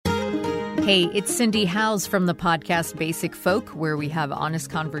Hey, it's Cindy Howes from the podcast Basic Folk, where we have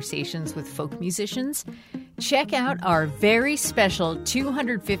honest conversations with folk musicians. Check out our very special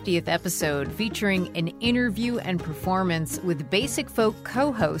 250th episode featuring an interview and performance with Basic Folk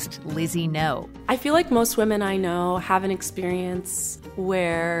co-host Lizzie No. I feel like most women I know have an experience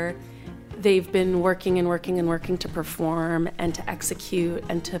where they've been working to perform and to execute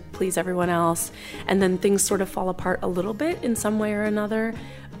and to please everyone else, and then things sort of fall apart a little bit in some way or another.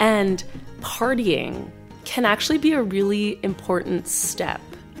 And partying can actually be a really important step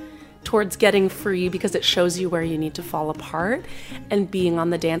towards getting free, because it shows you where you need to fall apart, and being on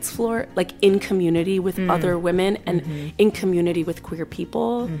the dance floor, like in community with other women and in community with queer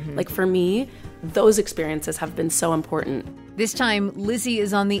people. Like for me, those experiences have been so important. This time, Lizzie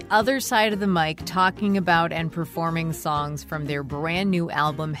is on the other side of the mic talking about and performing songs from their brand new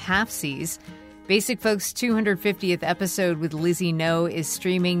album, Halfsies. Basic Folk's 250th episode with Lizzie No is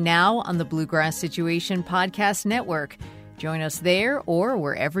streaming now on the Bluegrass Situation Podcast Network. Join us there or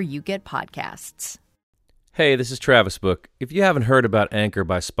wherever you get podcasts. Hey, this is Travis Book. If you haven't heard about Anchor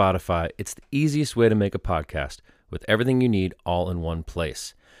by Spotify, it's the easiest way to make a podcast with everything you need all in one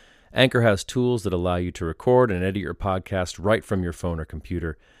place. Anchor has tools that allow you to record and edit your podcast right from your phone or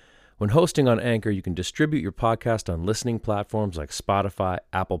computer. When hosting on Anchor, you can distribute your podcast on listening platforms like Spotify,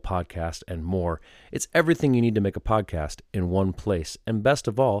 Apple Podcasts, and more. It's everything you need to make a podcast in one place. And best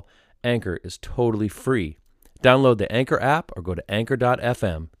of all, Anchor is totally free. Download the Anchor app or go to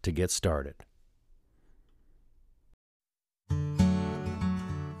anchor.fm to get started.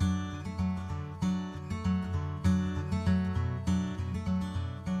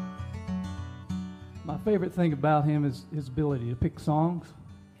 My favorite thing about him is his ability to pick songs.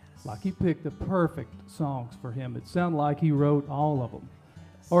 Yes. Like he picked the perfect songs for him. It sounded like he wrote all of them,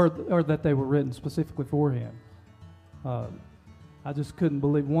 or that they were written specifically for him. I just couldn't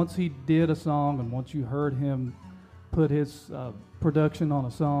believe, once he did a song and once you heard him put his production on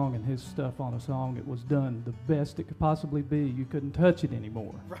a song and his stuff on a song, it was done the best it could possibly be. You couldn't touch it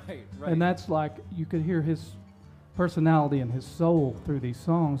anymore. Right. And that's like, you could hear his personality and his soul through these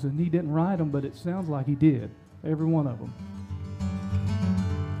songs, and he didn't write them, but it sounds like he did, every one of them.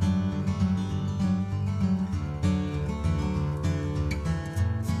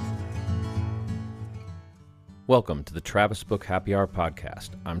 Welcome to the Travis Book Happy Hour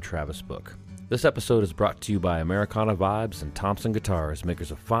podcast. I'm Travis Book. This episode is brought to you by Americana Vibes and Thompson Guitars,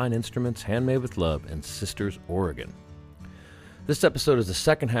 makers of fine instruments handmade with love in Sisters, Oregon. This episode is the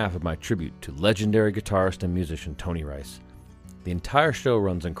second half of my tribute to legendary guitarist and musician Tony Rice. The entire show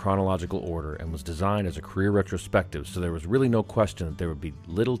runs in chronological order and was designed as a career retrospective, so there was really no question that there would be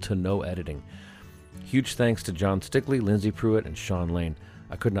little to no editing. Huge thanks to John Stickley, Lindsay Pruitt, and Sean Lane.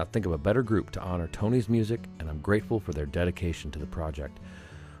 I could not think of a better group to honor Tony's music, and I'm grateful for their dedication to the project.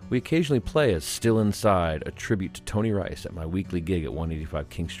 We occasionally play as Still Inside, a tribute to Tony Rice, at my weekly gig at 185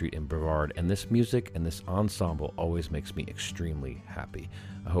 King Street in Brevard, and this music and this ensemble always makes me extremely happy.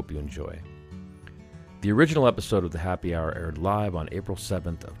 I hope you enjoy. The original episode of the Happy Hour aired live on April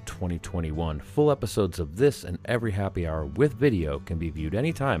 7th of 2021. Full episodes of this and every Happy Hour with video can be viewed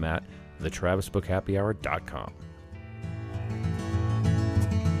anytime at thetravisbookhappyhour.com.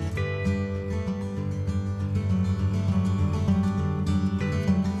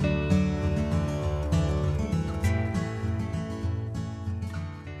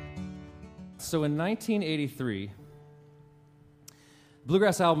 So in 1983,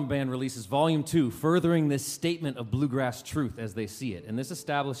 Bluegrass Album Band releases Volume 2, furthering this statement of bluegrass truth as they see it. And this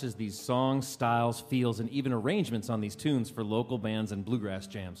establishes these songs, styles, feels, and even arrangements on these tunes for local bands and bluegrass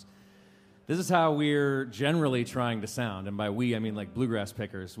jams. This is how we're generally trying to sound. And by we, I mean like bluegrass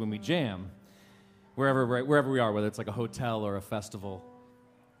pickers. When we jam, wherever we are, whether it's like a hotel or a festival.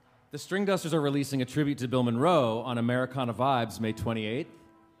 The String Dusters are releasing a tribute to Bill Monroe on Americana Vibes May 28th.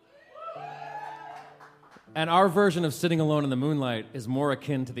 And our version of Sitting Alone in the Moonlight is more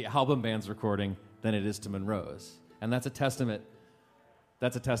akin to the album band's recording than it is to Monroe's. And that's a testament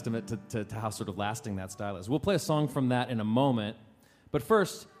to how sort of lasting that style is. We'll play a song from that in a moment. But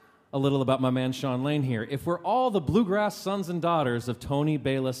first, a little about my man Sean Lane here. If we're all the bluegrass sons and daughters of Tony,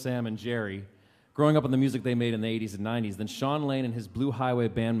 Bela, Sam, and Jerry, growing up on the music they made in the 80s and 90s, then Sean Lane and his Blue Highway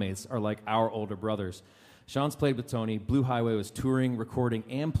bandmates are like our older brothers. Sean's played with Tony. Blue Highway was touring, recording,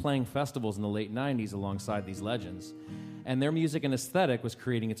 and playing festivals in the late 90s alongside these legends. And their music and aesthetic was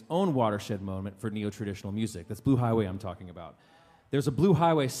creating its own watershed moment for neo-traditional music. That's Blue Highway I'm talking about. There's a Blue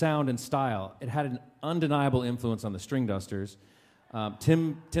Highway sound and style. It had an undeniable influence on the String Dusters.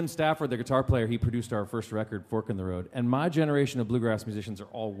 Tim Stafford, the guitar player, he produced our first record, Fork in the Road. And my generation of bluegrass musicians are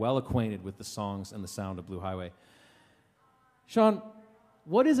all well acquainted with the songs and the sound of Blue Highway. Sean,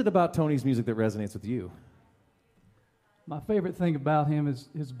 What is it about Tony's music that resonates with you? My favorite thing about him is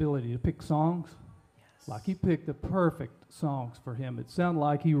his ability to pick songs. Yes. Like he picked the perfect songs for him. It sounded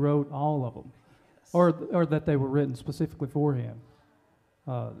like he wrote all of them, yes. or that they were written specifically for him.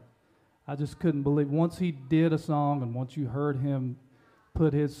 I just couldn't believe, once he did a song and once you heard him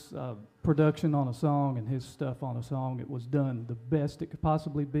put his production on a song and his stuff on a song, it was done the best it could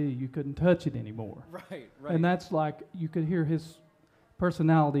possibly be. You couldn't touch it anymore. Right. And that's like, you could hear his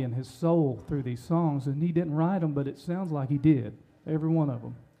personality and his soul through these songs, and he didn't write them, but it sounds like he did, every one of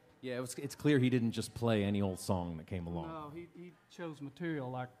them. Yeah, it's clear he didn't just play any old song that came along. No, he chose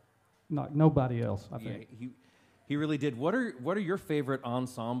material like nobody else, I think. Yeah, he really did. What are your favorite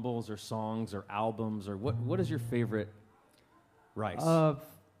ensembles or songs or albums, or what is your favorite Rice?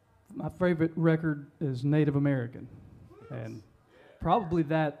 My favorite record is Native American, and probably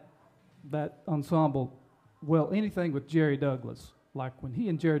that ensemble, well, anything with Jerry Douglas. Like when he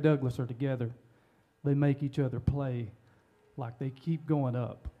and Jerry Douglas are together, they make each other play like they keep going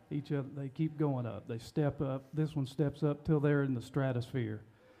up. They keep going up. They step up. This one steps up till they're in the stratosphere,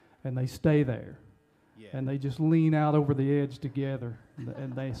 and they stay there. Yeah. And they just lean out over the edge together,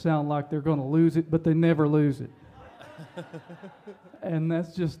 and they sound like they're going to lose it, but they never lose it. And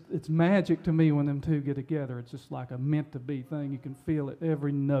that's just, it's magic to me when them two get together. It's just like a meant-to-be thing. You can feel it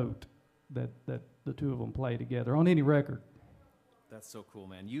every note that the two of them play together on any record. That's so cool,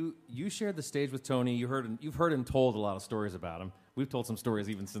 man. You shared the stage with Tony. You've heard him told a lot of stories about him. We've told some stories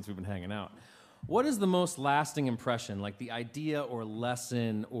even since we've been hanging out. What is the most lasting impression, like the idea or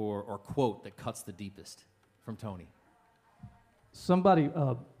lesson or quote that cuts the deepest from Tony? Somebody,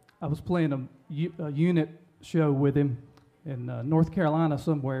 I was playing a unit show with him in North Carolina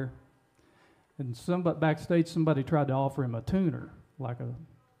somewhere, and backstage somebody tried to offer him a tuner, like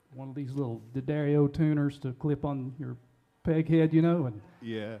one of these little D'Addario tuners to clip on your peg head, you know, and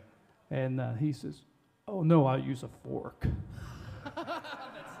yeah. And he says, "Oh no, I use a fork."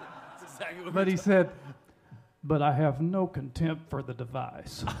 That's exactly what but he said, "But I have no contempt for the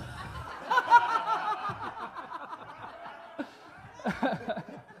device."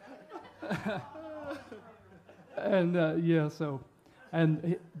 And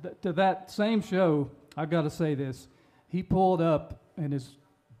to that same show, I got to say this: he pulled up in his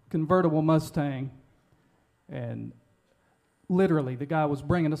convertible Mustang, and literally, the guy was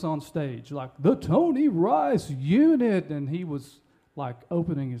bringing us on stage, like, the Tony Rice Unit, and he was, like,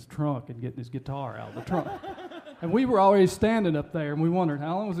 opening his trunk and getting his guitar out of the trunk. And we were already standing up there, and we wondered,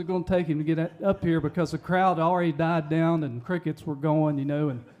 how long was it going to take him to get up here, because the crowd already died down and crickets were going, you know,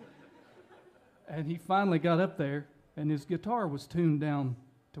 and he finally got up there, and his guitar was tuned down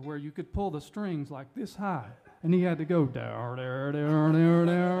to where you could pull the strings like this high, and he had to go, down, down, down, down,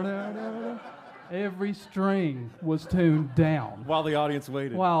 down, down, down. Every string was tuned down. While the audience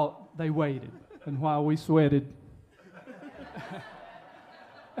waited. While they waited, and while we sweated.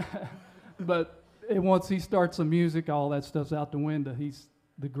 But once he starts the music, all that stuff's out the window. He's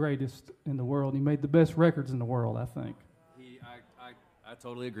the greatest in the world. He made the best records in the world, I think. I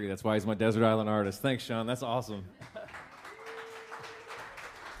totally agree. That's why he's my Desert Island artist. Thanks, Sean. That's awesome.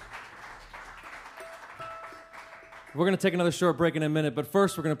 We're going to take another short break in a minute, but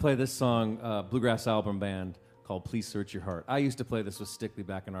first we're going to play this song, Bluegrass Album Band, called Please Search Your Heart. I used to play this with Stickley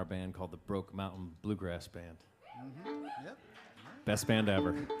back in our band called the Broke Mountain Bluegrass Band. Mm-hmm. Yep. Best band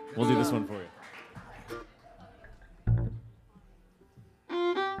ever. We'll do this one for you.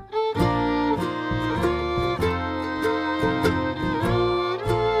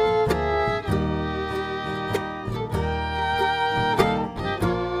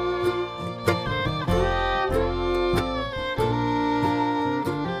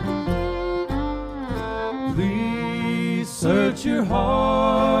 Search your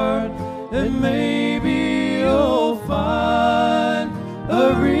heart, and maybe you'll find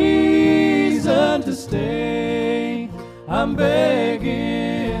a reason to stay. I'm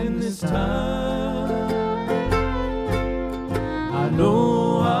begging this time. I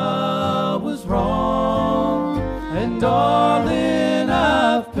know I was wrong, and darling,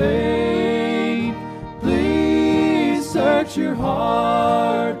 I've paid. Please search your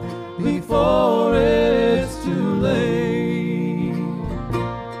heart before it's too late.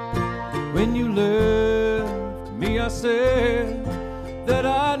 When you left me, I said that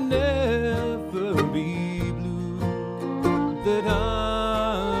I'd never be blue, that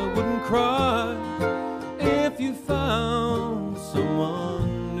I wouldn't cry if you found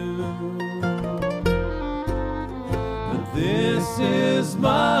someone new. But this is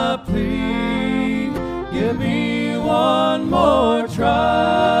my plea, give me one more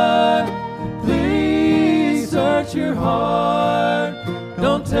try. Please search your heart,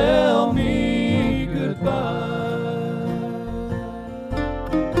 tell me goodbye.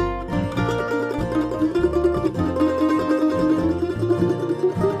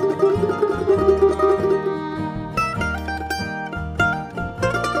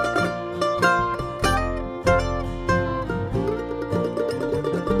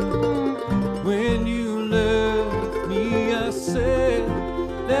 When you left me, I said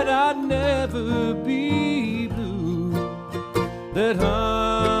that I'd never be blue, that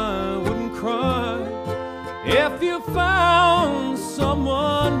I wouldn't cry if you found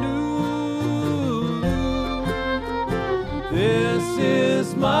someone new. This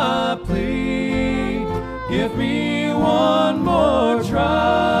is my plea, give me one more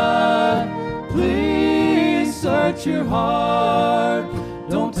try. Please search your heart,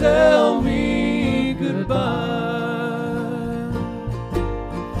 don't tell me goodbye.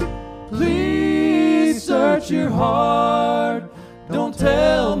 Please search your heart, don't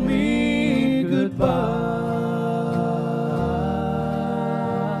tell me goodbye.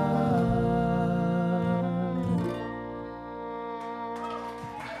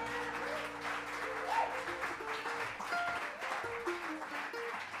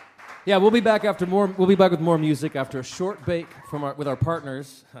 Yeah, we'll be back after more. We'll be back with more music after a short break with our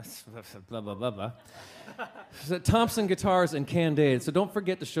partners. Blah blah blah blah. Thompson Guitars and Candade. So don't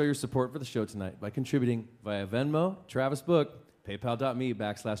forget to show your support for the show tonight by contributing via Venmo, Travis Book,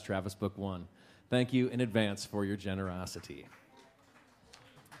 PayPal.me/TravisBook1. Thank you in advance for your generosity.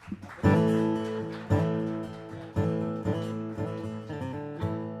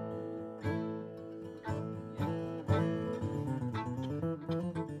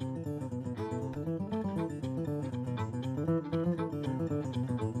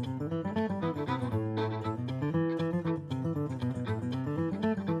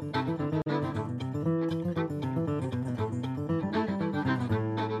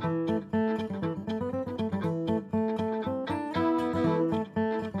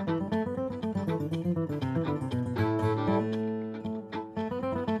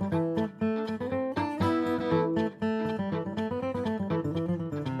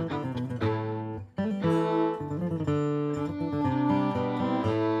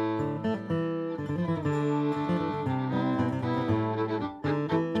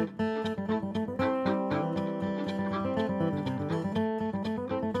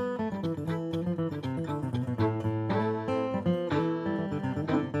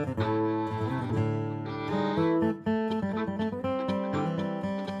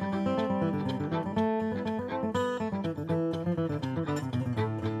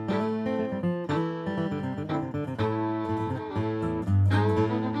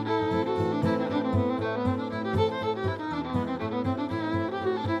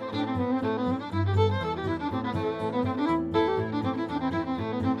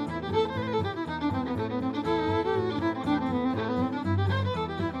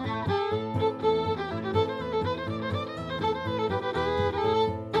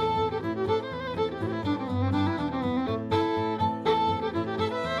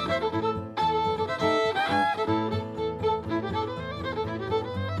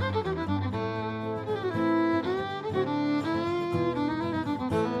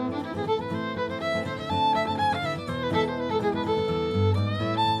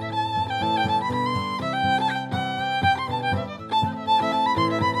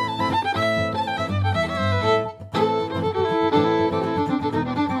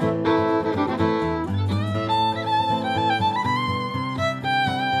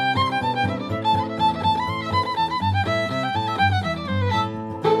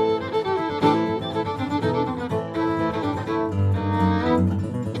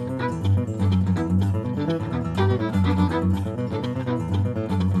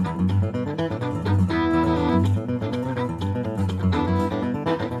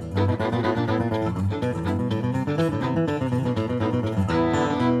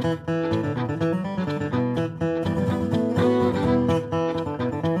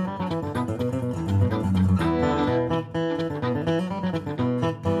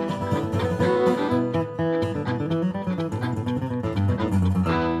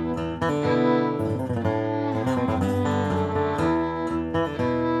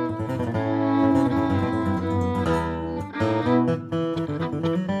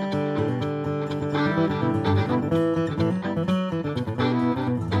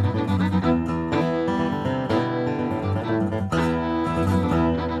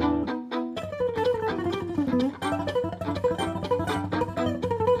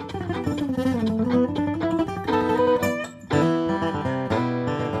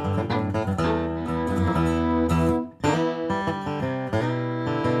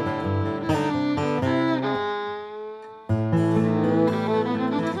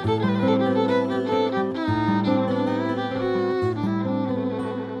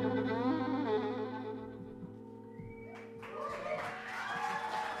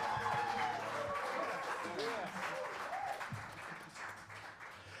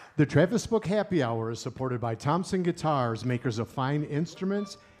 The Travis Book Happy Hour is supported by Thompson Guitars, makers of fine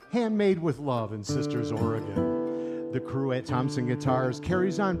instruments, handmade with love in Sisters, Oregon. The crew at Thompson Guitars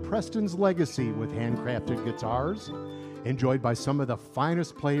carries on Preston's legacy with handcrafted guitars, enjoyed by some of the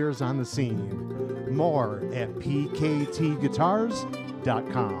finest players on the scene. More at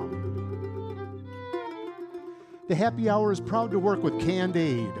pktguitars.com. The Happy Hour is proud to work with Canned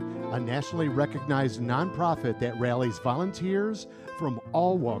Aid, a nationally recognized nonprofit that rallies volunteers from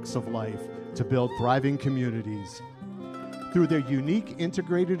all walks of life to build thriving communities. Through their unique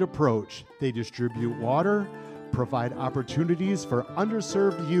integrated approach, they distribute water, provide opportunities for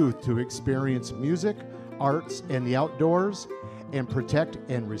underserved youth to experience music, arts, and the outdoors, and protect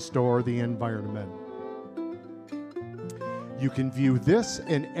and restore the environment. You can view this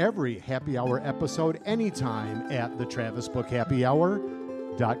and every Happy Hour episode anytime at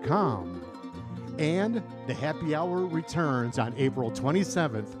thetravisbookhappyhour.com. And the Happy Hour returns on April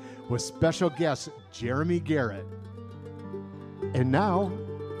 27th with special guest Jeremy Garrett. And now,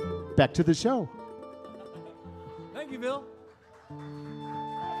 back to the show. Thank you, Bill.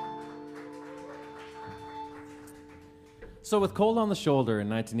 So with Cold on the Shoulder in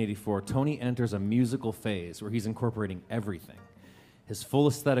 1984, Tony enters a musical phase where he's incorporating everything. His full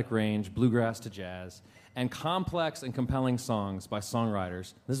aesthetic range, bluegrass to jazz, and complex and compelling songs by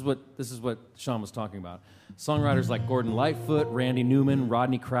songwriters. This is what Sean was talking about. Songwriters like Gordon Lightfoot, Randy Newman,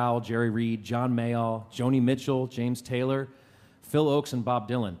 Rodney Crowell, Jerry Reed, John Mayall, Joni Mitchell, James Taylor, Phil Ochs, and Bob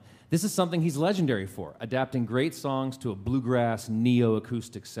Dylan. This is something he's legendary for, adapting great songs to a bluegrass,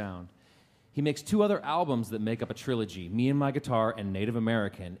 neo-acoustic sound. He makes two other albums that make up a trilogy, Me and My Guitar and Native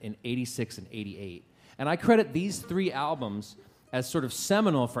American, in 86 and 88. And I credit these three albums as sort of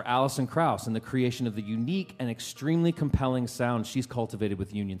seminal for Alison Krauss in the creation of the unique and extremely compelling sound she's cultivated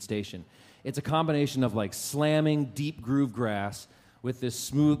with Union Station. It's a combination of like slamming deep groove grass with these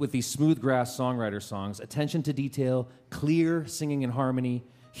smooth grass songwriter songs, attention to detail, clear singing and harmony,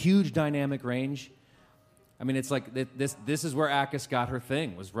 huge dynamic range. I mean, it's like this is where Akis got her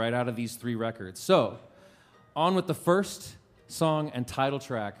thing, was right out of these three records. So, on with the first song and title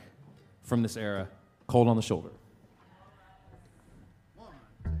track from this era, Cold on the Shoulder.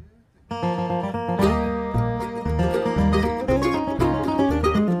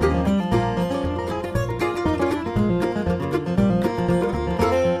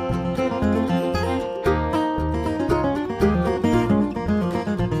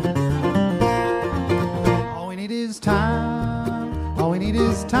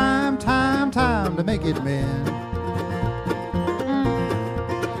 Time to make it mend.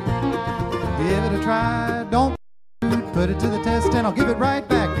 Give it a try, don't put it to the test, and I'll give it right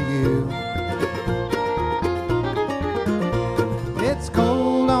back to you. It's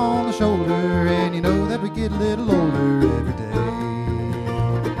cold on the shoulder, and you know that we get a little older every day.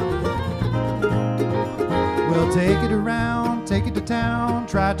 Well, take it around, take it to town,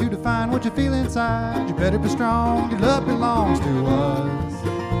 try to define what you feel inside. You better be strong, your love belongs to us.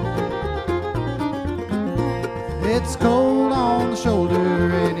 It's cold on the shoulder,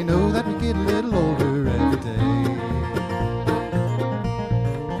 and you know that we get a little older every day.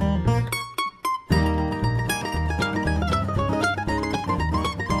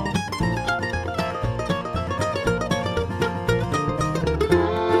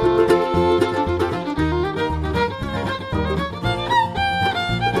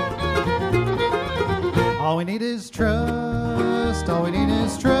 All we need is trust, all we need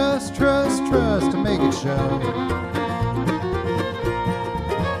is trust, trust, trust to make it show.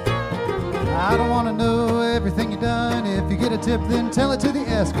 I don't want to know everything you've done. If you get a tip, then tell it to the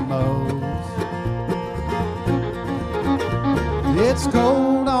Eskimos. It's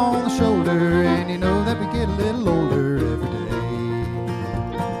cold on the shoulder, and you know that we get a little older every day.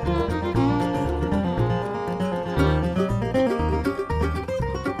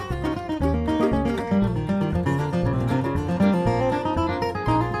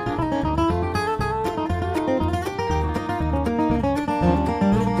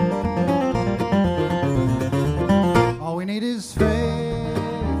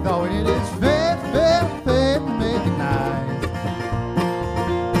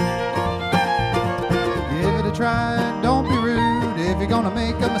 Gonna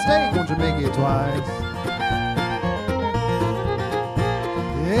make a mistake, won't you make it twice?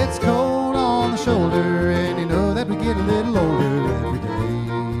 It's cold on the shoulder, and you know that we get a little older every day.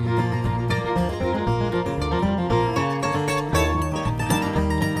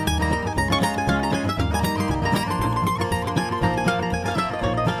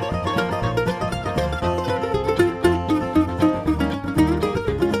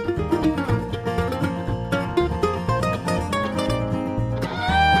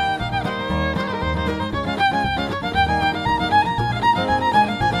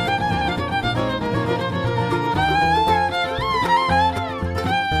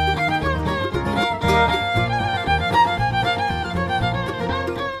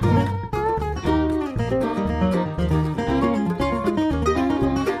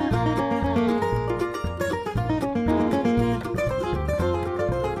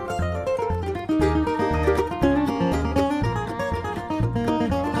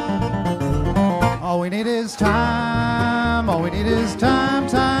 need is time. All we need is time,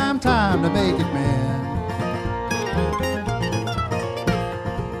 time, time to make it, man.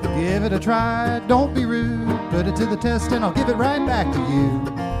 Give it a try, don't be rude. Put it to the test and I'll give it right back to you.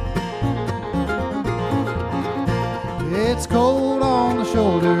 It's cold on the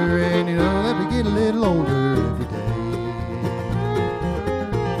shoulder and you know that we get a little older every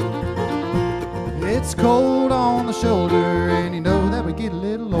day. It's cold on the shoulder and you know that we get a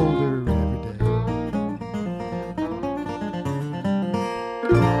little older every day.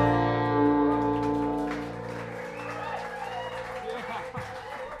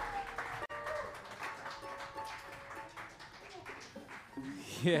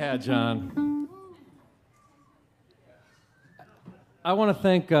 Yeah, John. I want to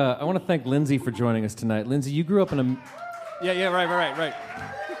thank Lindsay for joining us tonight. Lindsay, you grew up in a right.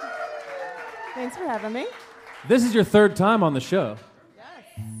 Thanks for having me. This is your third time on the show.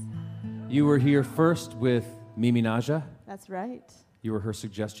 Yes. You were here first with Mimi Naja. That's right. You were her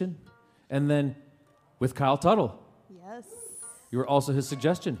suggestion, and then with Kyle Tuttle. Yes. You were also his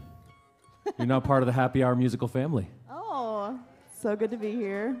suggestion. You're now part of the Happy Hour musical family. Oh, so good to be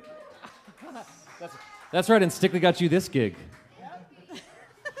here. That's right, and Stickley got you this gig.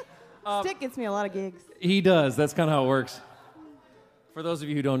 Stick gets me a lot of gigs. He does. That's kind of how it works. For those of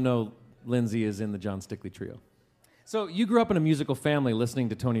you who don't know, Lindsay is in the John Stickley Trio. So you grew up in a musical family listening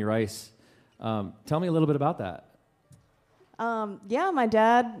to Tony Rice. Tell me a little bit about that. Yeah, my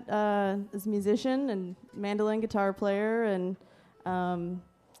dad is a musician and mandolin guitar player, and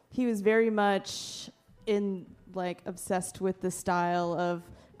he was very much obsessed with the style of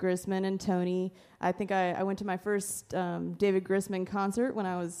Grisman and Tony. I think I went to my first David Grisman concert when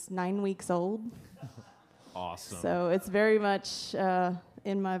I was 9 weeks old. Awesome. So it's very much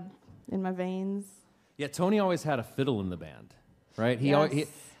in my veins. Yeah, Tony always had a fiddle in the band, right? He Yes.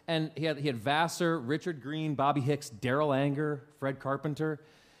 he had Vassar, Richard Green, Bobby Hicks, Daryl Anger, Fred Carpenter.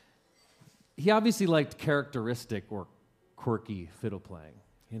 He obviously liked characteristic or quirky fiddle playing.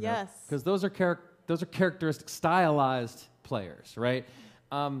 You know? Yes. Because those are characteristic, stylized players, right?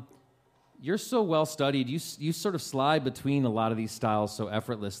 You're so well studied. You sort of slide between a lot of these styles so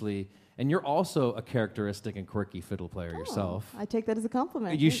effortlessly, and you're also a characteristic and quirky fiddle player yourself. I take that as a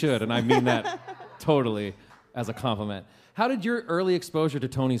compliment. You Thanks. should, and I mean that totally as a compliment. How did your early exposure to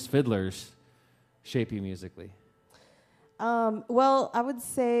Tony's fiddlers shape you musically? Well, I would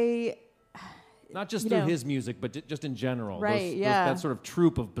say Not just through his music, but just in general. Right, yeah. That sort of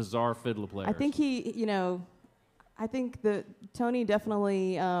troupe of bizarre fiddle players. I think I think that Tony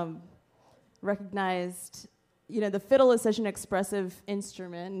definitely recognized, the fiddle is such an expressive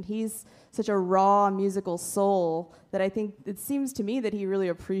instrument, and he's such a raw musical soul that I think it seems to me that he really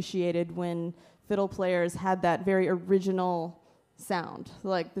appreciated when fiddle players had that very original sound,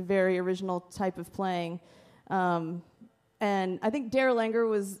 like the very original type of playing. And I think Daryl Anger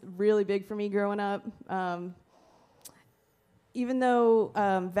was really big for me growing up. Even though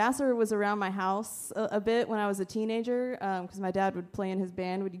Vassar was around my house a bit when I was a teenager, because my dad would play in his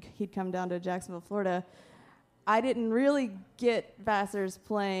band, he'd come down to Jacksonville, Florida, I didn't really get Vassar's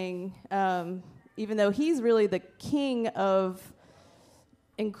playing, even though he's really the king of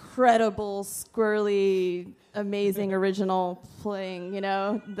incredible, squirrely, amazing original playing,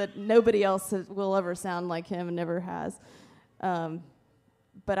 that nobody else will ever sound like him and never has.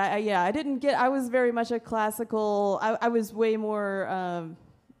 But I didn't get. I was very much a classical. I was way more,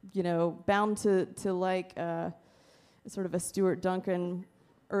 bound to like sort of a Stuart Duncan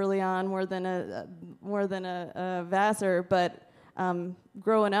early on more than a Vassar. But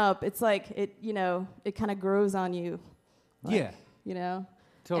growing up, it's like it kind of grows on you. Like,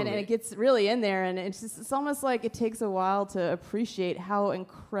 Totally. And it gets really in there, and it's almost like it takes a while to appreciate how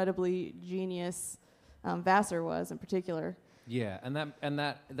incredibly genius Vassar was in particular. Yeah, and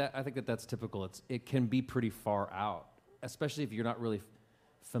that I think that's typical. It can be pretty far out, especially if you're not really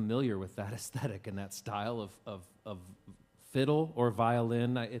familiar with that aesthetic and that style of fiddle or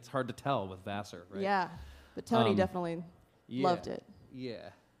violin. It's hard to tell with Vassar, right? Yeah, but Tony definitely loved it.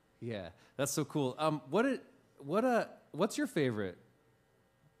 Yeah, that's so cool. What's your favorite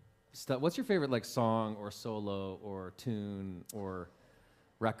stuff? What's your favorite like song or solo or tune or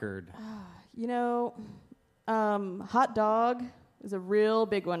record? Hot Dog is a real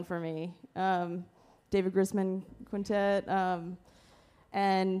big one for me. David Grisman Quintet.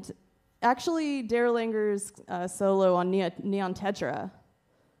 And actually, Daryl Anger's solo on Neon Tetra.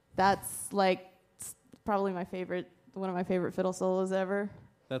 That's probably one of my favorite fiddle solos ever.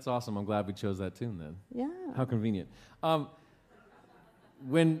 That's awesome. I'm glad we chose that tune then. Yeah. How convenient.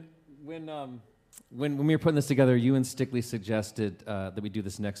 When we were putting this together, you and Stickley suggested that we do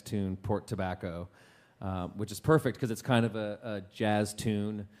this next tune, Port Tobacco. which is perfect because it's kind of a jazz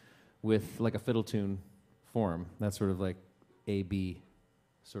tune with like a fiddle tune form. That's sort of like A-B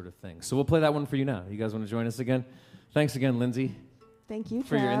sort of thing. So we'll play that one for you now. You guys want to join us again? Thanks again, Lindsay. Thank you,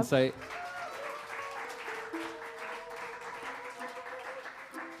 for your Trav. insight.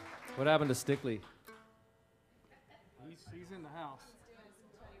 What happened to Stickley? He's in the house.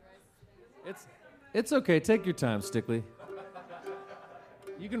 It's okay. Take your time, Stickley.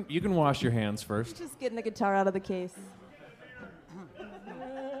 You can wash your hands first. Just getting the guitar out of the case.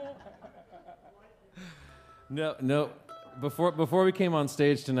 No. Before we came on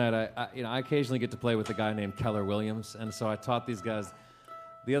stage tonight, I occasionally get to play with a guy named Keller Williams, and so I taught these guys.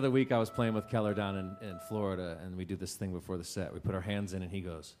 The other week I was playing with Keller down in Florida, and we do this thing before the set. We put our hands in, and he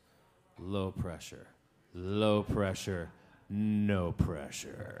goes, low pressure, no pressure.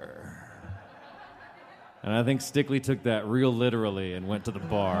 And I think Stickley took that real literally and went to the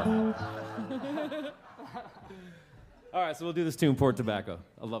bar. All right, so we'll do this tune, Port Tobacco.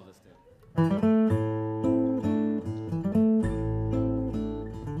 I love this tune.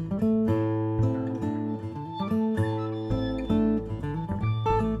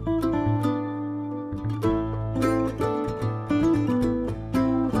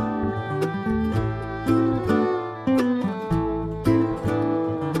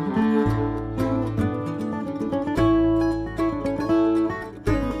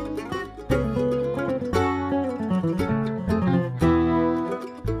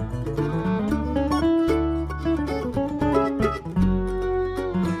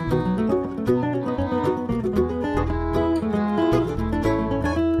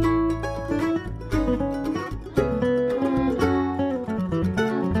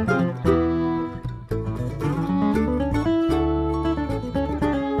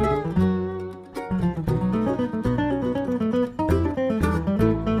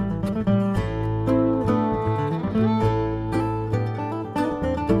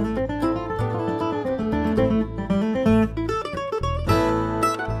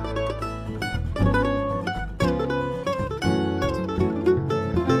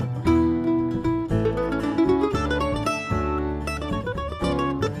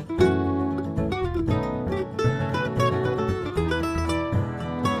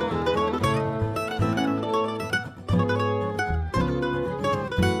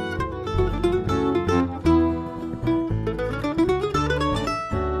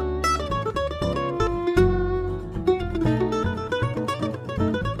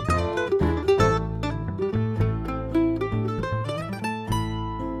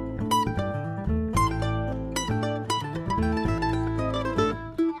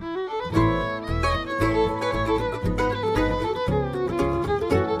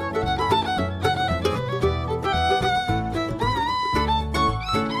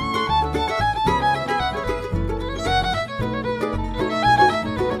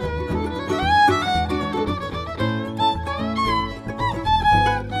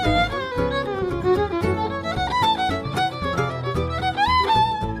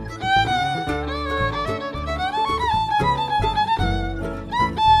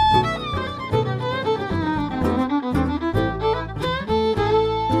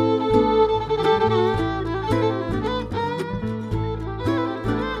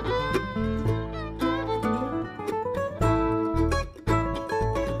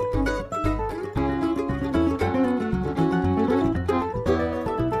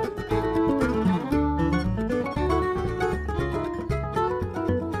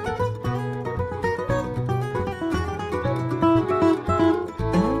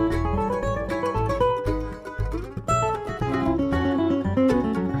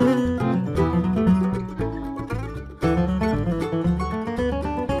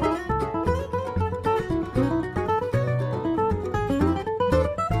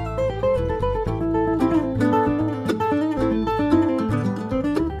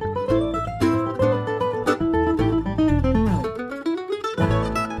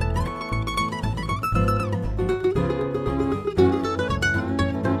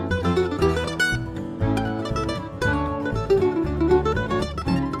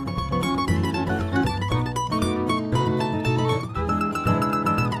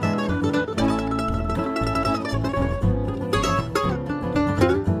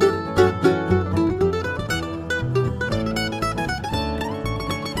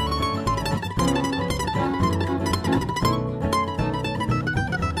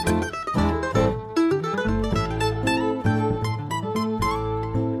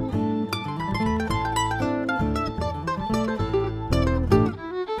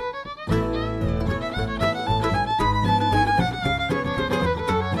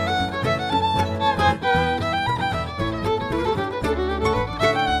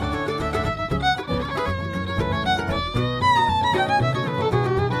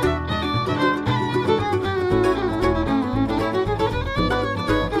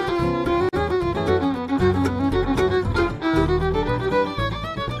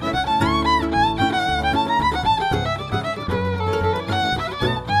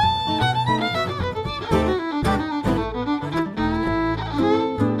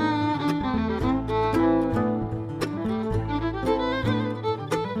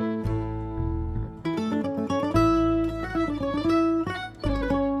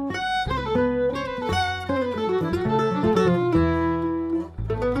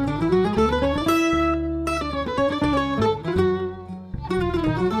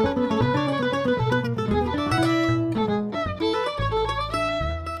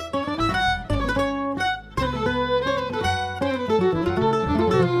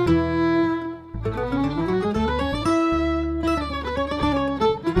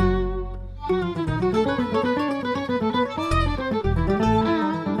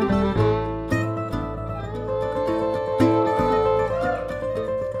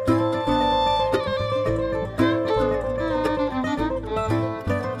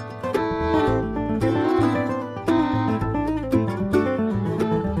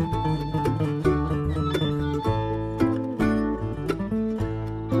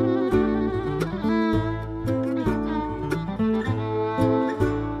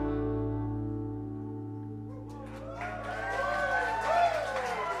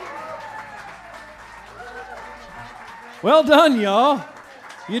 Well done, y'all.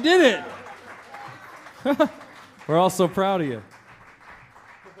 You did it. We're all so proud of you.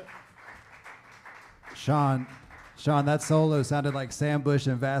 Sean, that solo sounded like Sam Bush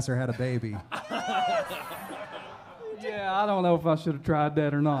and Vassar had a baby. Yeah, I don't know if I should have tried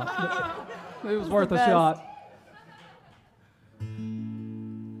that or not. It was worth a shot. I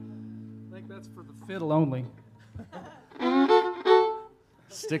think that's for the fiddle only.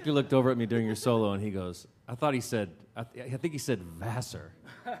 Stickler looked over at me during your solo and he goes, I think he said Vassar.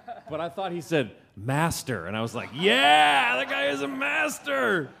 But I thought he said master. And I was like, yeah, that guy is a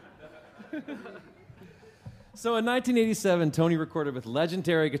master. So in 1987, Tony recorded with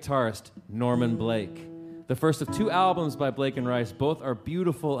legendary guitarist Norman Blake. The first of 2 albums by Blake and Rice. Both are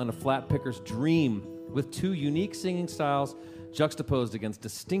beautiful and a flat picker's dream, with 2 unique singing styles juxtaposed against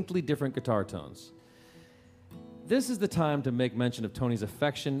distinctly different guitar tones. This is the time to make mention of Tony's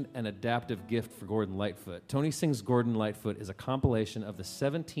affection and adaptive gift for Gordon Lightfoot. Tony Sings Gordon Lightfoot is a compilation of the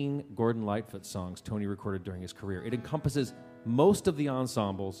 17 Gordon Lightfoot songs Tony recorded during his career. It encompasses most of the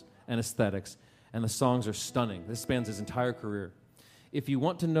ensembles and aesthetics, and the songs are stunning. This spans his entire career. If you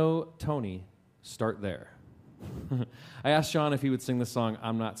want to know Tony, start there. I asked Sean if he would sing the song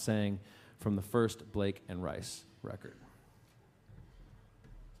I'm Not Saying from the first Blake and Rice record.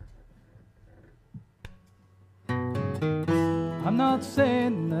 I'm not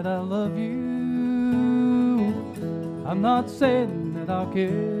saying that I love you. I'm not saying that I'll care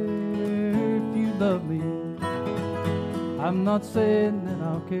if you love me. I'm not saying that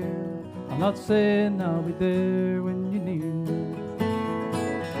I'll care. I'm not saying I'll be there when you need me.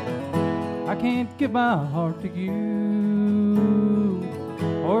 I can't give my heart to you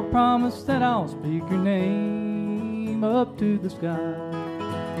or promise that I'll speak your name up to the sky.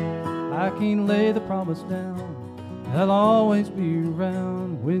 I can't lay the promise down. I'll always be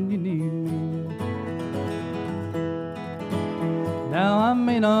around when you need me. Now I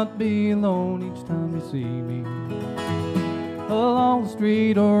may not be alone each time you see me, along the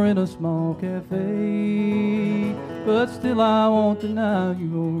street or in a small cafe, but still I won't deny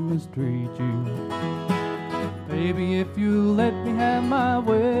you or mistreat you. Baby, if you let me have my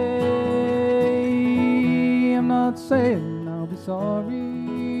way, I'm not saying I'll be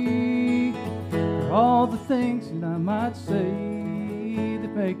sorry for all the things that I might say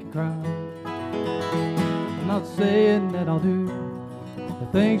that make you cry. I'm not saying that I'll do the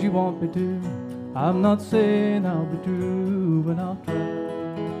things you want me to. I'm not saying I'll be true, but I'll try.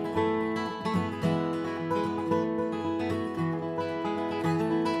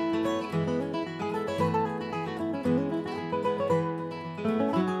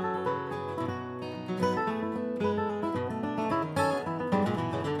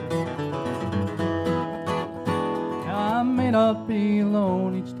 Not be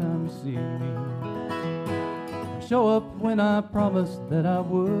alone each time you see me. I show up when I promised that I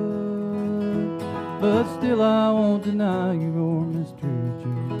would, but still I won't deny you or mistreat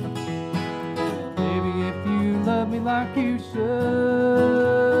you. Baby, if you love me like you should,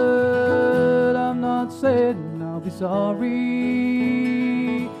 I'm not saying I'll be sorry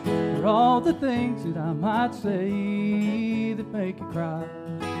for all the things that I might say that make you cry.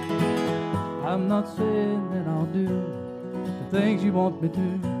 I'm not saying that I'll do the things you want me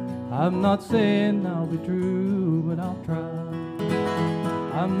to. I'm not saying I'll be true, but I'll try.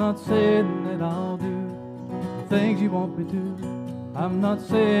 I'm not saying that I'll do the things you want me to. I'm not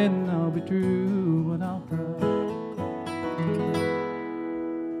saying I'll be true, but I'll try.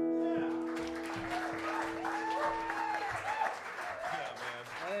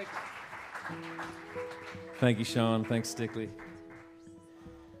 Thank you, Sean. Thanks, Stickley.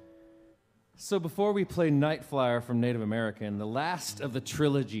 So before we play Night Flyer from Native American, the last of the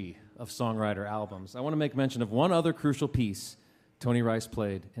trilogy of songwriter albums, I want to make mention of one other crucial piece Tony Rice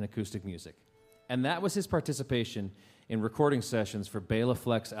played in acoustic music. And that was his participation in recording sessions for Bela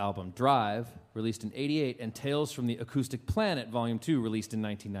Fleck's album Drive, released in '88, and Tales from the Acoustic Planet, Volume 2, released in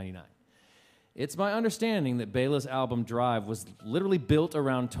 1999. It's my understanding that Bela's album Drive was literally built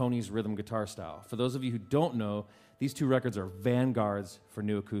around Tony's rhythm guitar style. For those of you who don't know, these 2 records are vanguards for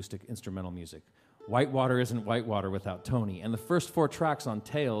new acoustic instrumental music. Whitewater isn't Whitewater without Tony, and the first 4 tracks on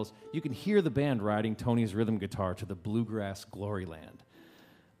Tales, you can hear the band riding Tony's rhythm guitar to the bluegrass glory land.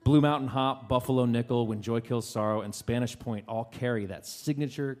 Blue Mountain Hop, Buffalo Nickel, When Joy Kills Sorrow, and Spanish Point all carry that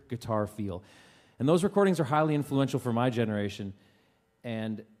signature guitar feel. And those recordings are highly influential for my generation,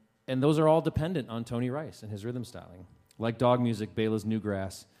 and those are all dependent on Tony Rice and his rhythm styling. Like Dog Music, Bela's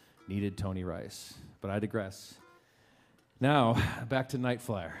Newgrass needed Tony Rice. But I digress. Now, back to Night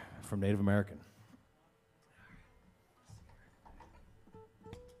Flyer from Native American.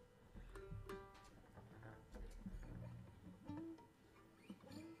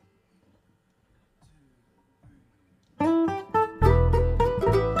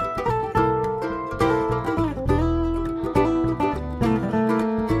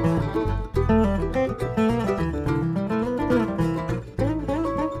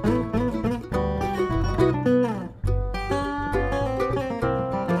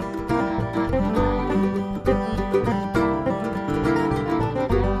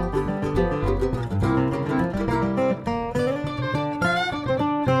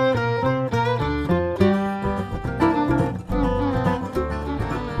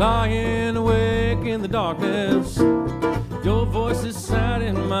 darkness. Your voice is sad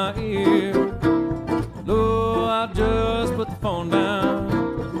in my ear. No, I just put the phone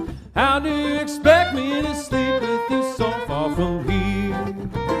down. How do you expect me to sleep with you so far from here?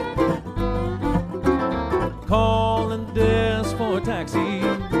 Calling desk for a taxi.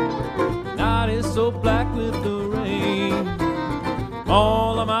 Night is so black with the rain.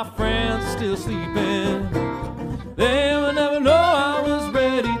 All of my friends still sleeping. They would never know I was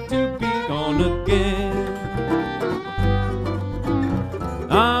ready to be gone again.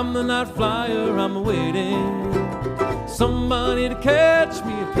 I'm the night flyer, I'm waiting. Somebody to catch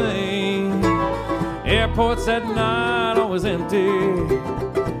me a plane. Airports at night always empty,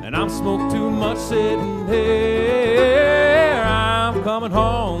 and I'm smoked too much sitting here. I'm coming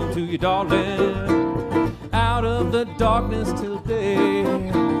home to you, darling, out of the darkness till day.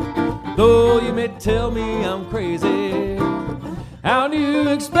 Though you may tell me I'm crazy, how do you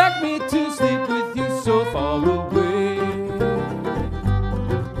expect me to sleep with you so far away?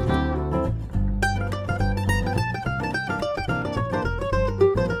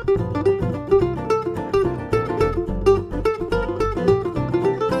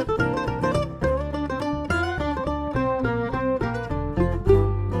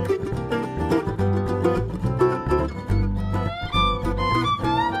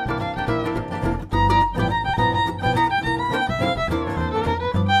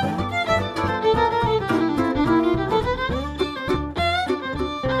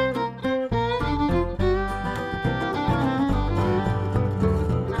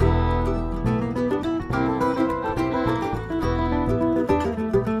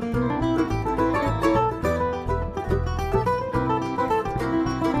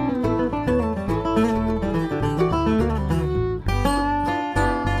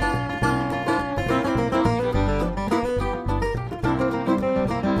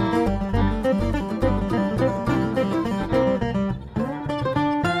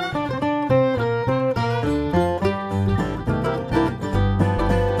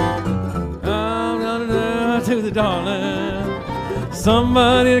 Darling,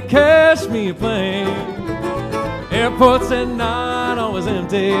 somebody to catch me a plane. Airports at night always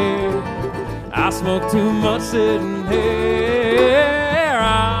empty. I smoke too much sitting here.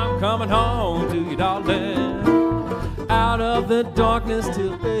 I'm coming home to you, darling, out of the darkness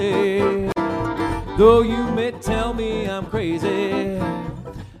till day. Though you may tell me I'm crazy,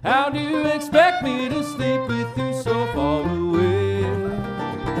 how do you expect me to sleep with you so far away?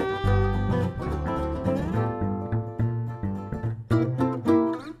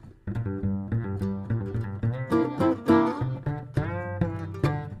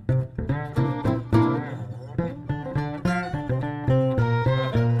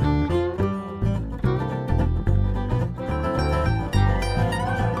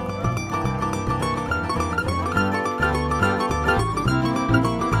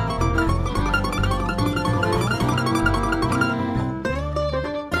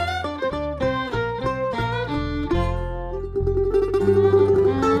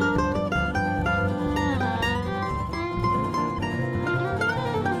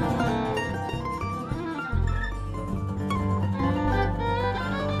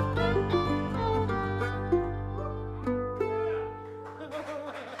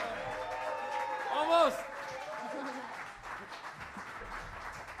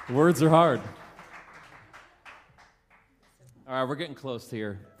 Words are hard. All right, we're getting close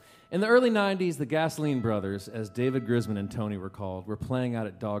here. In the early 90s, the Gasoline Brothers, as David Grisman and Tony were called, were playing out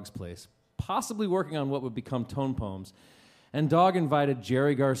at Dog's place, possibly working on what would become Tone Poems, and Dog invited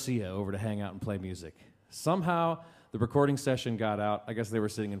Jerry Garcia over to hang out and play music. Somehow, the recording session got out. I guess they were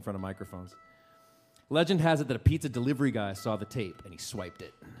sitting in front of microphones. Legend has it that a pizza delivery guy saw the tape, and he swiped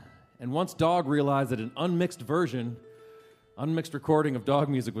it. And once Dog realized that an unmixed recording of Dog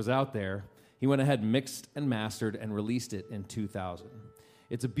music was out there, he went ahead, mixed and mastered, and released it in 2000.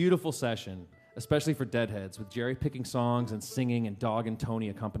 It's a beautiful session, especially for Deadheads, with Jerry picking songs and singing and Dog and Tony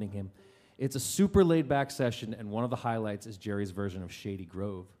accompanying him. It's a super laid-back session, and one of the highlights is Jerry's version of Shady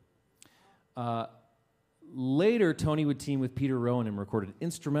Grove. Later, Tony would team with Peter Rowan and record an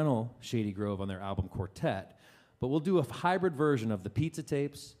instrumental Shady Grove on their album Quartet, but we'll do a hybrid version of the Pizza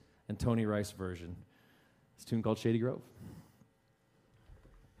Tapes and Tony Rice version. It's a tune called Shady Grove.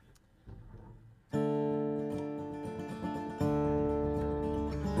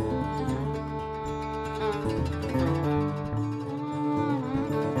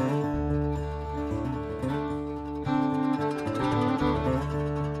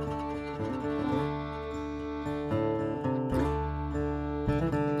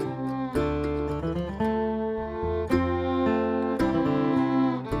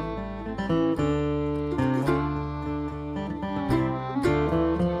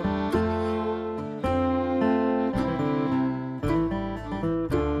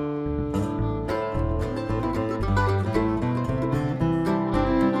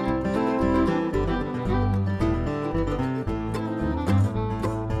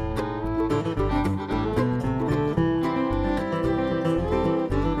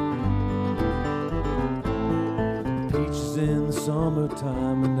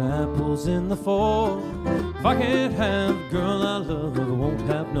 I can't have a girl I love, I won't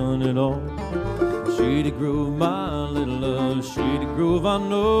have none at all. Shady Grove, my little love, Shady Grove, I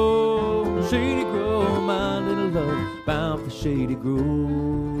know. Shady Grove, my little love, bound for Shady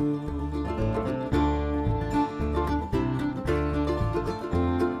Grove.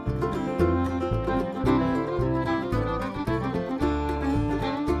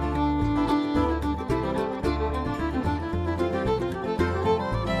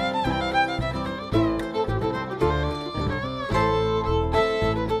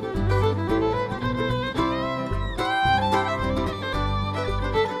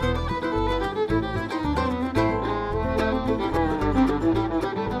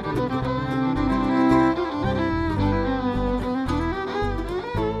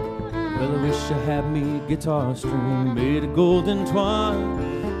 Guitar string made of golden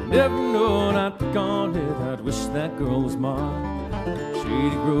twine. Never known I'd pick on it, I'd wish that girl was mine.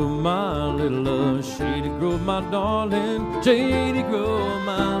 Shady Grove, my little love, Shady Grove, my darling. Shady Grove,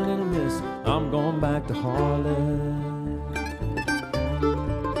 my little miss, I'm going back to Harlan.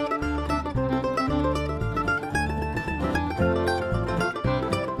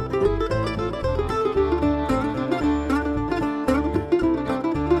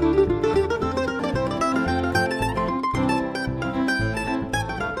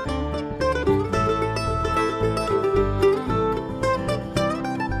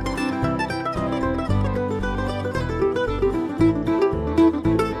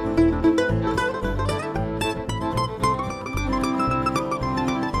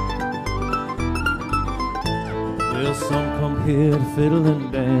 Fiddle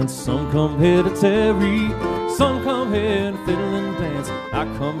and dance, some come here to tarry, some come here to fiddle and dance. I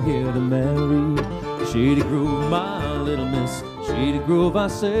come here to marry. Shady Grove, my little miss, Shady Grove, I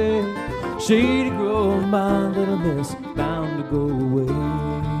say. Shady Grove, my little miss, bound to go away.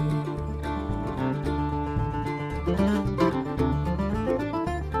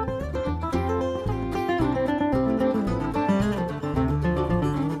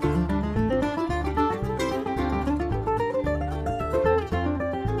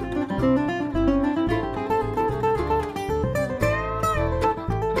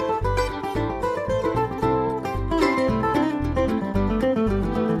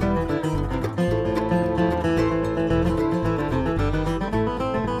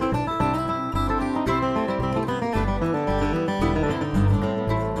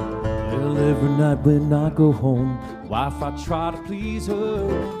 When I go home, wife, I try to please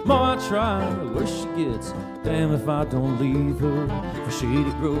her. More I try, the worse she gets. Damn if I don't leave her. For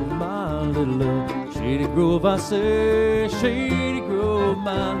Shady Grove, my little love, Shady Grove, I say. Shady Grove,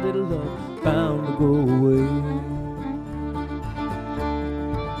 my little love, bound to go away.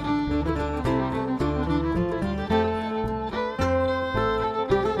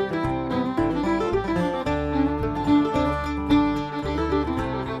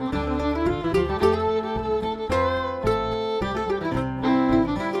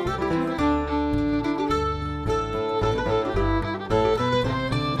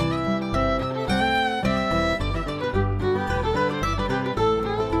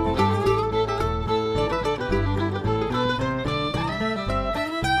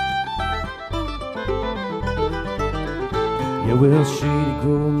 Well, Shady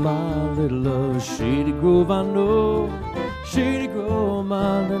Grove, my little love, Shady Grove, I know. Shady Grove,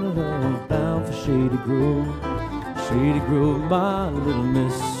 my little love, bound for Shady Grove. Shady Grove, my little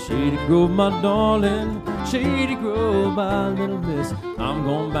miss, Shady Grove, my darling. Shady Grove, my little miss, I'm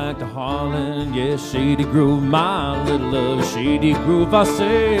going back to Harlan. Yeah, Shady Grove, my little love, Shady Grove, I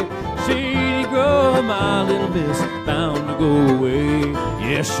say. Shady Grove, my little miss, bound to go away.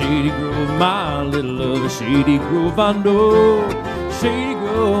 Yeah, Shady Grove, my little love, Shady Grove, I know. Shady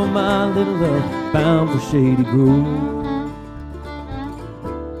Grove, my little love, bound for Shady Grove.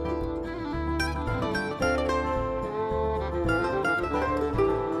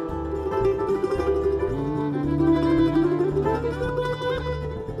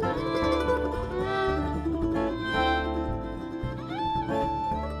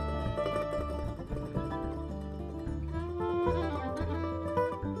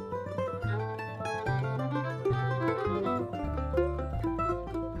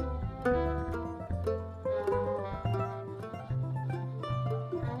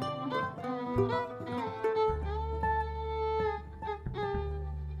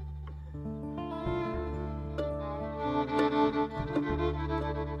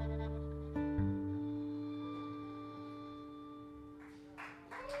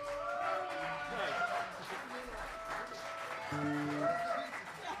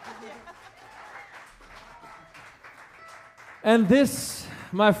 And this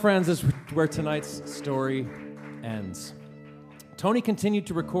my friends, is where tonight's story ends. Tony continued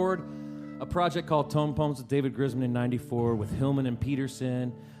to record a project called Tone Poems with David Grisman in '94, with Hillman and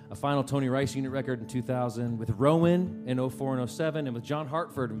Peterson, a final Tony Rice unit record in 2000, with Rowan in '04 and '07, and with John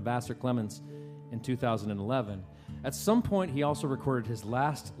Hartford and Vassar Clements in 2011. At some point, he also recorded his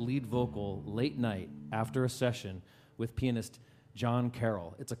last lead vocal late night after a session with pianist John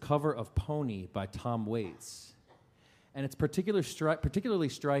Carroll. It's a cover of Pony by Tom Waits. And it's particularly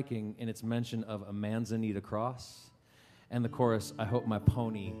striking in its mention of a manzanita cross and the chorus, "I hope my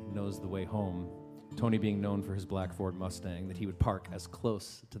pony knows the way home," Tony being known for his black Ford Mustang that he would park as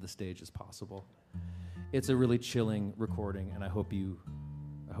close to the stage as possible. It's a really chilling recording, and I hope you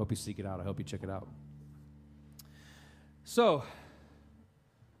seek it out. I hope you check it out. So,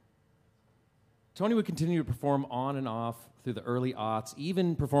 Tony would continue to perform on and off through the early aughts,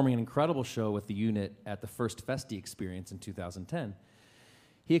 even performing an incredible show with the unit at the First Festi Experience in 2010.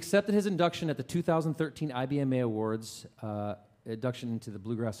 He accepted his induction at the 2013 IBMA Awards, induction into the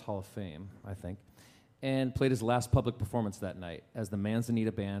Bluegrass Hall of Fame, I think, and played his last public performance that night as the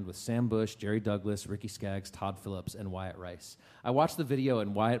Manzanita Band with Sam Bush, Jerry Douglas, Ricky Skaggs, Todd Phillips, and Wyatt Rice. I watched the video,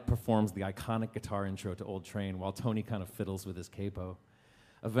 and Wyatt performs the iconic guitar intro to Old Train while Tony kind of fiddles with his capo,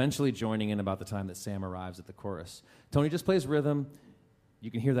 eventually joining in about the time that Sam arrives at the chorus. Tony just plays rhythm.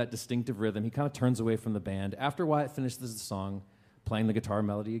 You can hear that distinctive rhythm. He kind of turns away from the band. After Wyatt finishes the song, playing the guitar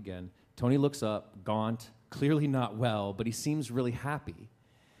melody again, Tony looks up, gaunt, clearly not well, but he seems really happy.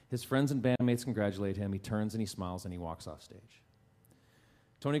 His friends and bandmates congratulate him. He turns and he smiles and he walks off stage.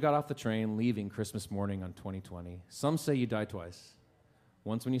 Tony got off the train, leaving Christmas morning on 2020. Some say you die twice.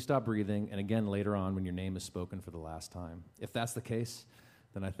 Once when you stop breathing, and again later on when your name is spoken for the last time. If that's the case,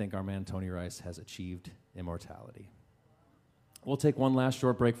 then I think our man Tony Rice has achieved immortality. We'll take one last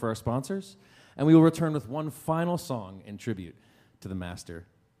short break for our sponsors, and we will return with one final song in tribute to the master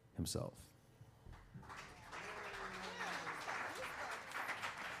himself.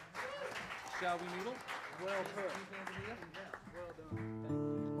 Shall we noodle? Well put.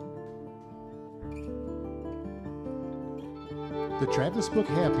 The Travis Book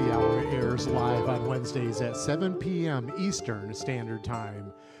Happy Hour airs live on Wednesdays at 7 p.m. Eastern Standard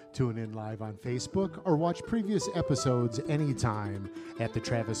Time. Tune in live on Facebook or watch previous episodes anytime at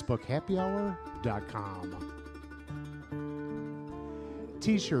thetravisbookhappyhour.com.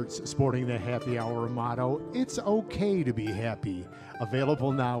 T-shirts sporting the Happy Hour motto, "It's okay to be happy,"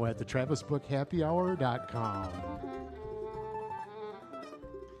 available now at thetravisbookhappyhour.com.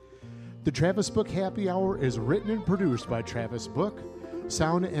 The Travis Book Happy Hour is written and produced by Travis Book.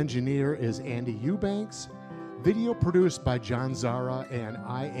 Sound engineer is Andy Eubanks. Video produced by John Zara and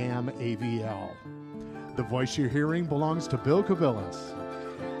I Am AVL. The voice you're hearing belongs to Bill Cavillas.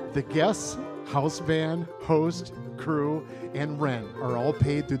 The guests, house band, host, crew, and rent are all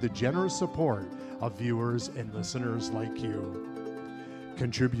paid through the generous support of viewers and listeners like you.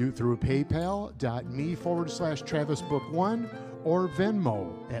 Contribute through paypal.me/TravisBook1 or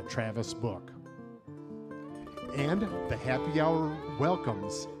Venmo at Travis Book. And the Happy Hour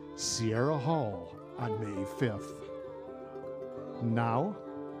welcomes Sierra Hall on May 5th. Now,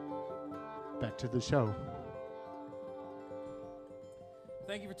 back to the show.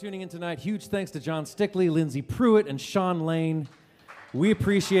 Thank you for tuning in tonight. Huge thanks to John Stickley, Lindsay Pruitt, and Sean Lane. We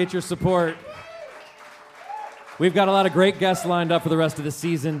appreciate your support. We've got a lot of great guests lined up for the rest of the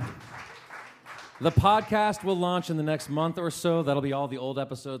season. The podcast will launch in the next month or so. That'll be all the old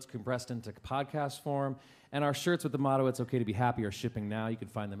episodes compressed into podcast form. And our shirts with the motto, "It's okay to be happy," are shipping now. You can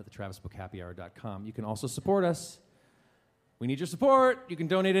find them at thetravisbookhappyhour.com. You can also support us. We need your support. You can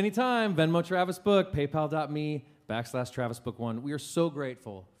donate anytime. Venmo Travis Book, paypal.me/TravisBook1. We are so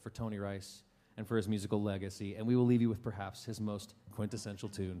grateful for Tony Rice and for his musical legacy. And we will leave you with perhaps his most quintessential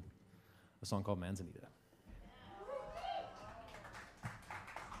tune, a song called Manzanita.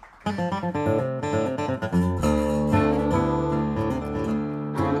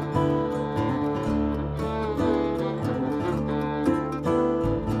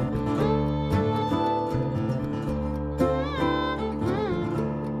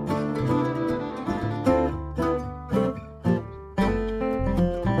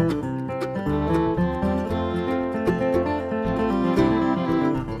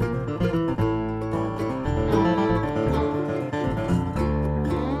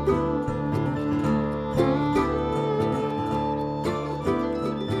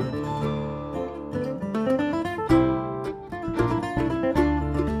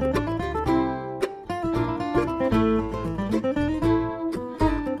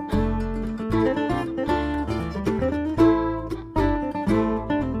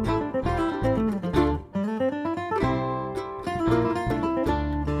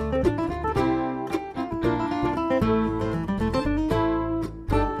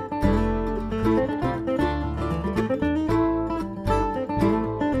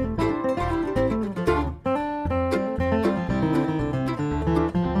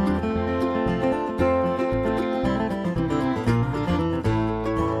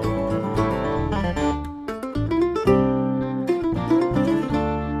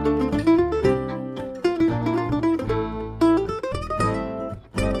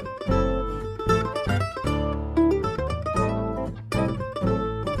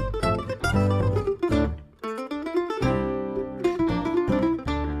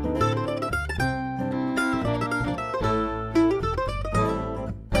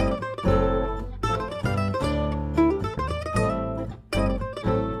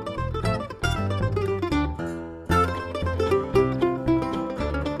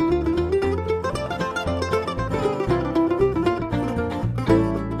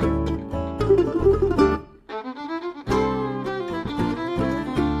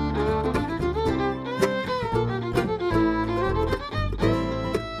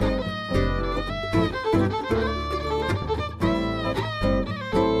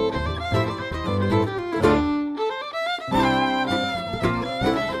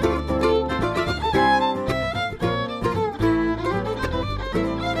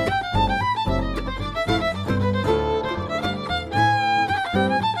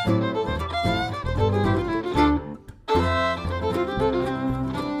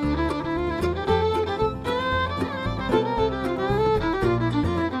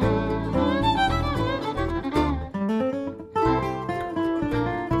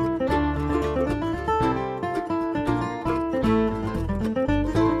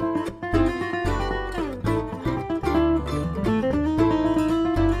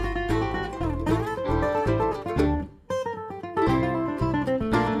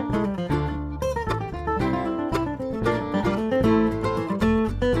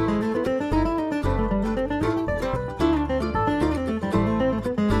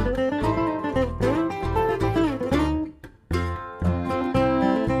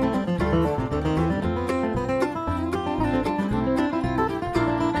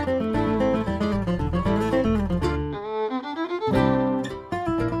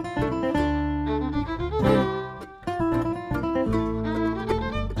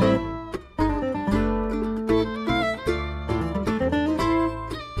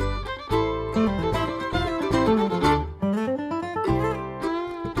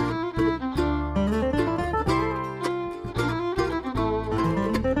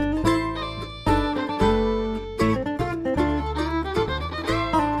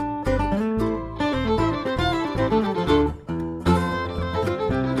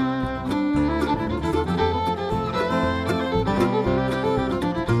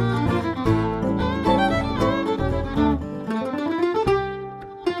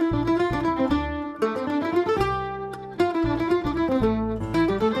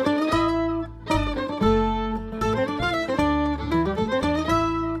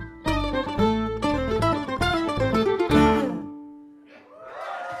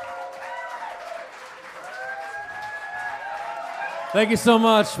 Thank you so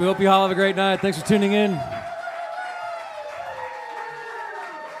much. We hope you all have a great night. Thanks for tuning in.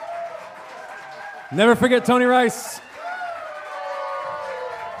 Never forget Tony Rice.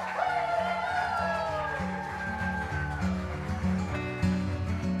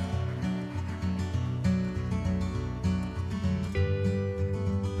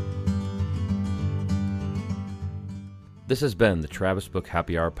 This has been the Travis Book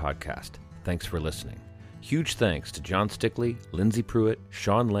Happy Hour podcast. Thanks for listening. Huge thanks to John Stickley, Lindsay Pruitt,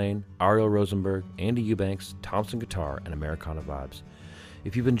 Sean Lane, Ariel Rosenberg, Andy Eubanks, Thompson Guitar, and Americana Vibes.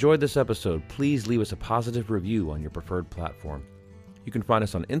 If you've enjoyed this episode, please leave us a positive review on your preferred platform. You can find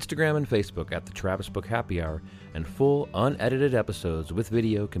us on Instagram and Facebook at the Travis Book Happy Hour, and full, unedited episodes with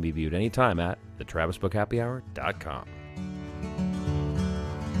video can be viewed anytime at thetravisbookhappyhour.com.